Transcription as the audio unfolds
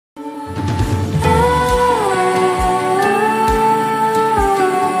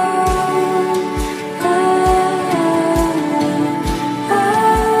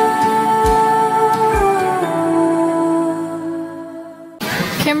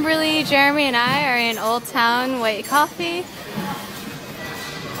Kimberly, Jeremy, and I are in Old Town White Coffee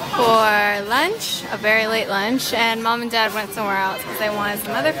for lunch, a very late lunch, and Mom and Dad went somewhere else because they wanted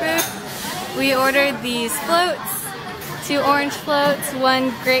some other food. We ordered these floats, 2 orange floats,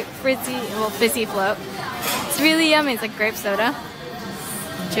 1 grape fizzy float. It's really yummy, it's like grape soda.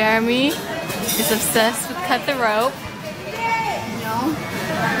 Jeremy is obsessed with Cut the Rope. No.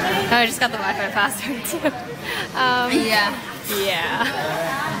 Oh, I just got the Wi-Fi password too. Yeah.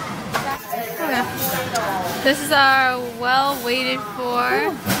 Okay. This is our well waited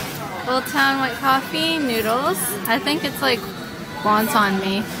for Old Town White Coffee noodles. I think it's like wonton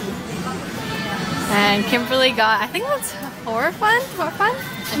mee. And Kimberly got, I think that's hor fun? Hor fun?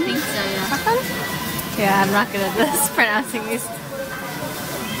 I think so, yeah. Hor fun? Yeah, I'm not good at this, pronouncing these.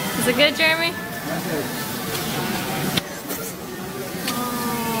 Is it good, Jeremy?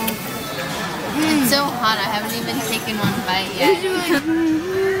 It's so hot, I haven't even taken one bite yet.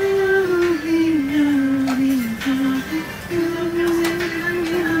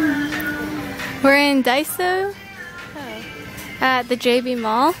 We're in Daiso at the JB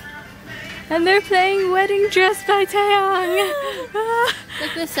Mall, and they're playing Wedding Dress by Taeyang. It's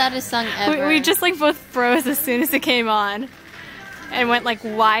like the saddest song ever. We just like both froze as soon as it came on and went like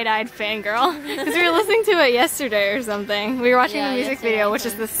wide-eyed fangirl because we were listening to it yesterday or something. We were watching the music video, which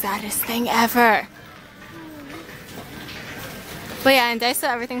is the saddest thing ever. But yeah, in Daiso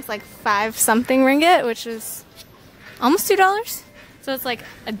everything's like 5-something ringgit, which is almost $2. So it's like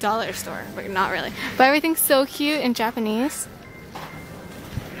a dollar store, but not really. But everything's so cute in Japanese.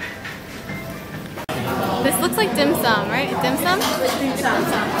 This looks like dim sum, right? Dim sum? Dim sum.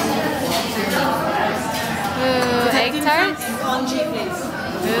 Ooh, egg tarts.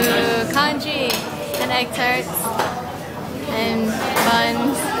 Ooh, kanji. And egg tarts. And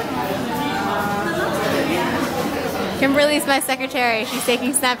buns. Kimberly's my secretary. She's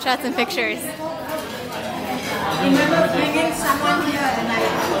taking Snapchats and pictures.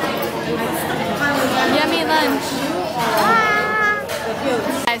 Yummy lunch.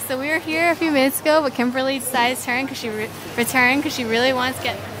 Guys, so we were here a few minutes ago, but Kimberly decided to return because she really wants to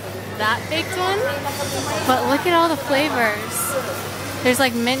get that baked one. But look at all the flavors. There's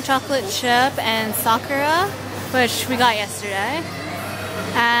like mint chocolate chip and sakura, which we got yesterday.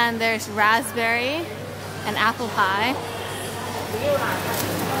 And there's raspberry and apple pie.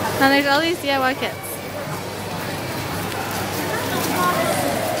 And there's all these DIY kits.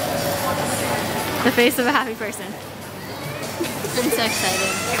 The face of a happy person. I'm so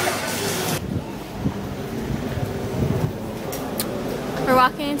excited. We're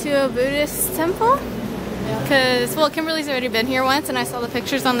walking into a Buddhist temple because, well, Kimberly's already been here once and I saw the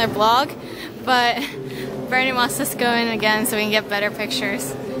pictures on their blog, but Brandon wants us to go in again so we can get better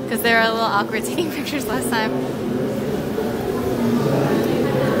pictures because they were a little awkward taking pictures last time.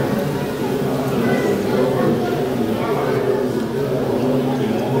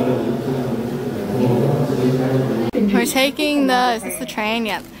 We're taking is this the train?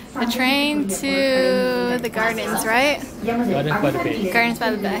 Yep. The train to the gardens, right? Gardens by the Bay. Gardens by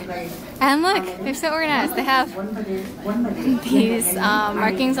the Bay. And look, they're so organized. They have these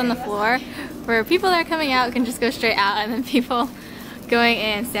markings on the floor where people that are coming out can just go straight out and then people going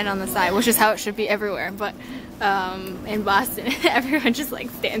in stand on the side, which is how it should be everywhere. But in Boston, everyone just like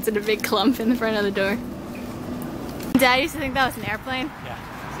stands in a big clump in the front of the door. Dad used to think that was an airplane. Yeah.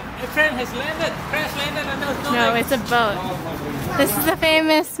 A train has landed. Crash landed and there's No, it's a boat. This is the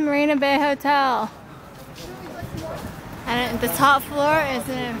famous Marina Bay Hotel. And at the top floor is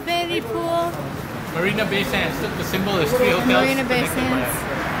an infinity pool. Marina Bay Sands. The symbol is 3 hotels. Marina Bay Sands.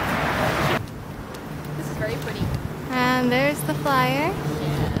 This is very pretty. And there's the flyer. Yeah,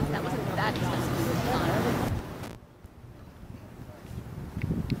 that wasn't that expensive.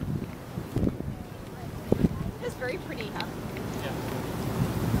 It's very pretty, huh?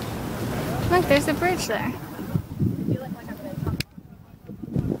 Look, there's a bridge there.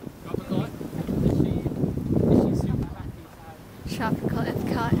 Tropical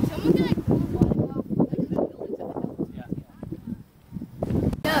Epcot.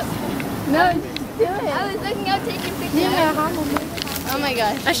 No, do it. I was looking out taking pictures. Oh my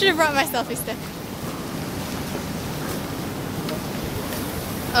gosh. I should have brought my selfie stick.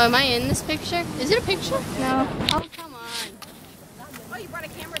 Oh, am I in this picture? Is it a picture? No. Oh, come on. Oh, you brought a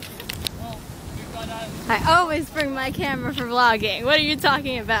camera. I always bring my camera for vlogging. What are you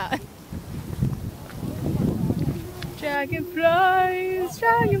talking about? Dragonflies,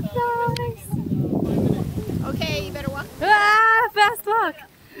 dragonflies. Okay, you better walk. Ah, fast walk.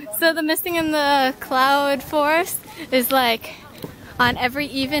 So the misting in the cloud forest is like on every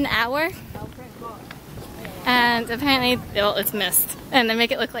even hour. and apparently it's mist, and they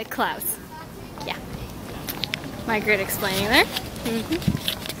make it look like clouds. Yeah. Margaret explaining there.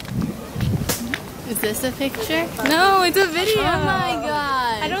 Is this a picture? No, it's a video. Oh my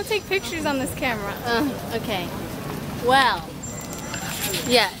god. I don't take pictures on this camera. Okay. Well,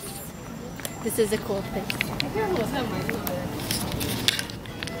 yes. This is a cool thing.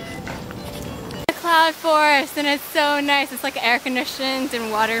 The cloud forest, and it's so nice. It's like air conditioned and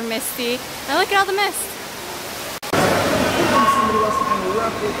water misty. And look at all the mist.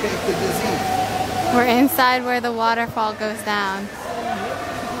 We're inside where the waterfall goes down.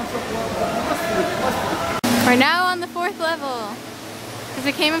 We're now on the 4th level. Because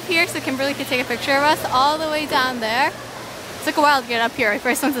we came up here so Kimberly could take a picture of us all the way down there. It took a while to get up here. We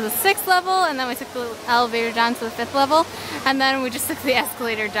first went to the 6th level, and then we took the elevator down to the 5th level, and then we just took the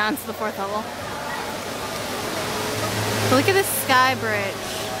escalator down to the 4th level. But look at this sky bridge.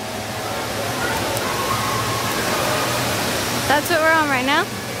 That's what we're on right now.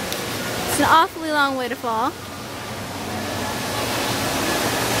 It's an awfully long way to fall.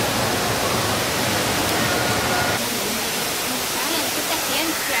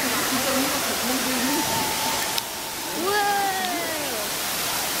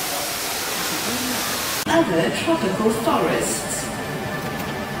 Other tropical forests.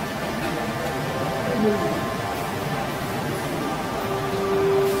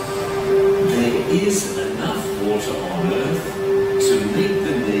 There is enough water on Earth to meet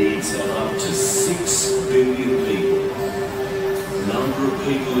the needs of up to 6 billion people. Number of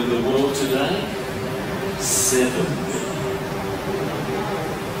people in the world today? 7 billion.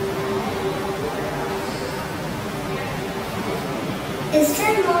 Is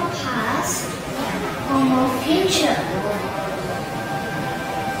there more past or more future?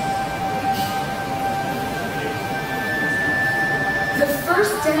 The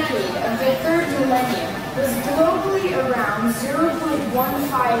first decade of the 3rd millennium was globally around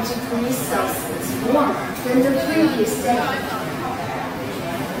 0.15 degrees Celsius warmer than the previous decade.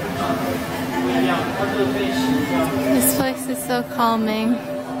 This place is so calming.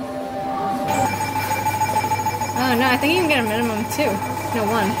 Oh no, I think you can get a minimum 2. No,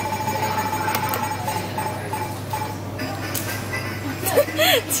 1.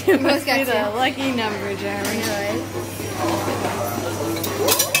 2 must be the lucky number, Jeremy. Right?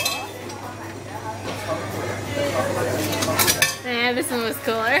 Yeah, this one was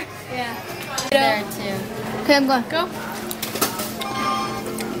cooler. Yeah. There too. Okay, I'm going. Go.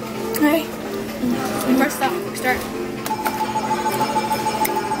 Alright. First stop. Start.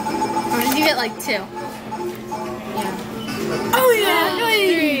 Or did you get like 2? Oh yeah!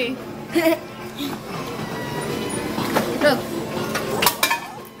 3. Go.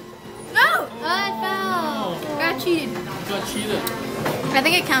 No! Oh, I fell. Got cheated. You got cheated. I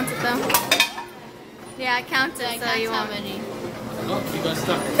think it counts it though. Yeah, it counts it, so That's you how won't. many. Oh, you got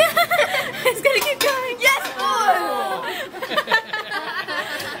stuck. It's gonna keep going. Yes, boy!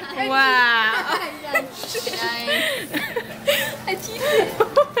 Wow. I cheated.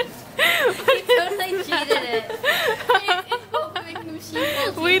 Totally cheated it.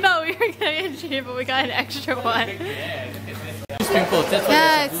 We thought we were gonna get cheated, but we got an extra one. Goose pimples, that's what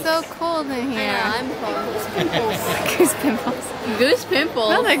Yeah, it's it's so cold in here. Yeah, I'm cold. Goose pimples. Goose pimples.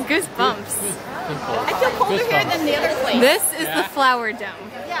 No, they're goose bumps. I feel colder here than the other place. This is the flower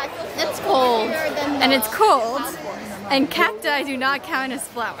dome. It's cold. And it's cold. And cacti do not count as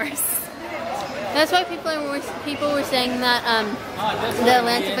flowers. That's why people were saying that the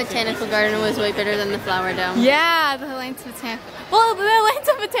Atlanta Botanical Garden was way better than the Flower Dome. Yeah, the Atlanta Botanical. Well, the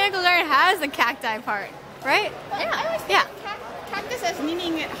Atlanta Botanical Garden has the cacti part, right? Yeah. Cactus as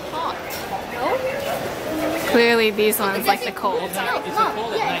meaning it hot. Clearly, these ones like the cold. It's so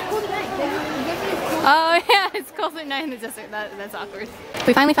cold at night. Oh yeah, it's cold at night in the desert. That's awkward.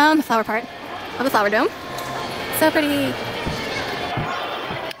 We finally found the flower part of the flower dome. So pretty.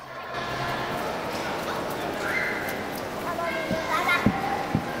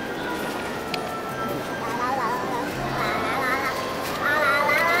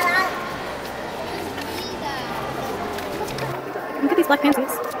 Look at these black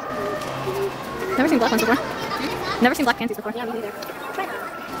pansies. Never seen black ones before. Never seen black pansies before. Yeah, me neither.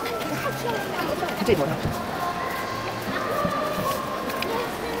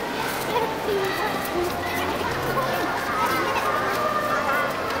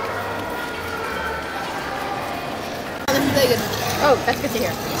 Oh, that's good to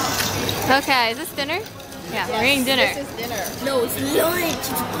hear. Okay, is this dinner? Yeah, we're eating dinner. This is dinner. No, it's lunch. It's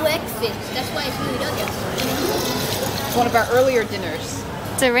breakfast. That's why it's really done yet. It's one of our earlier dinners.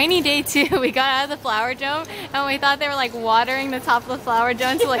 It's a rainy day too. We got out of the flower dome and we thought they were like watering the top of the flower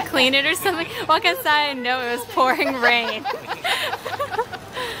dome to like clean it or something. Walk outside and no, it was pouring rain.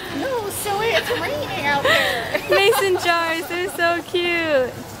 No, silly, it's raining out there. Mason jars, they're so cute.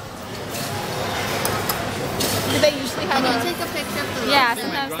 Do they usually have Can a... you take a picture of the Yeah, rock?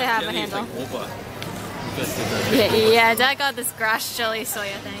 sometimes they have a Jelly is handle. like over. Because it's Yeah, Dad got this grass jelly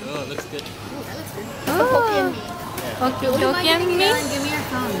soya thing. oh, looks good. Oh, Hokkien Give me meat? your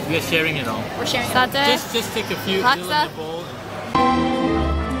phone. We are sharing it all. We're sharing it. Satay? Just take a few Laksa? little in the bowl.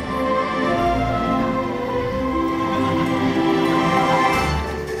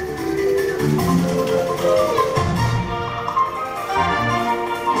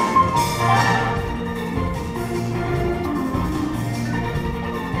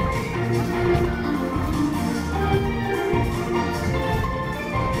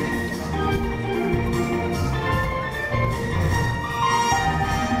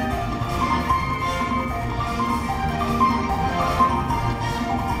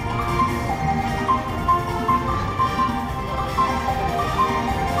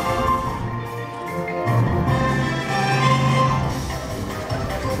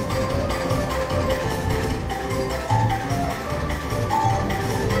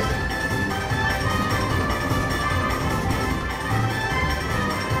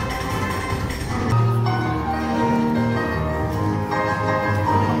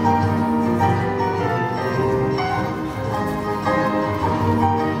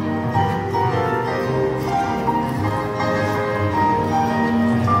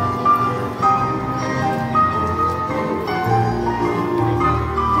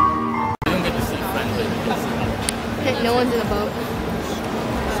 No one's in the boat.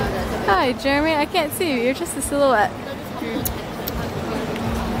 Hi, Jeremy. I can't see you. You're just a silhouette.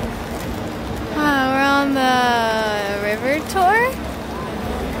 We're on the river tour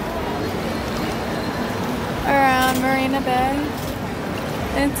around Marina Bay.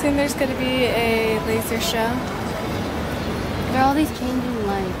 And soon there's going to be a laser show. There are all these changing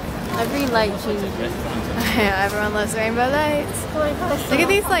lights. Every light changes. Yeah, everyone loves rainbow lights. Look at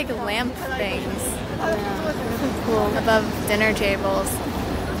these like lamp things. Cool. Above dinner tables.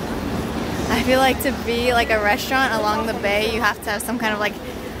 I feel like to be like a restaurant along the bay, you have to have some kind of like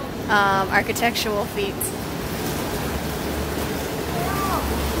architectural feat.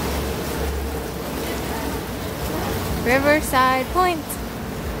 Riverside Point.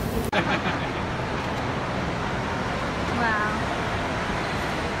 Wow.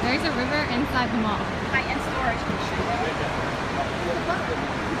 There's a river inside the mall. High-end storage.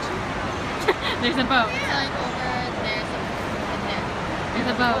 There's a boat. It's like over there, something there. There's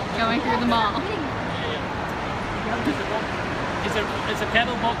a boat going through the mall. It's a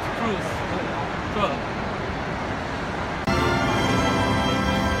paddle boat cruise tour.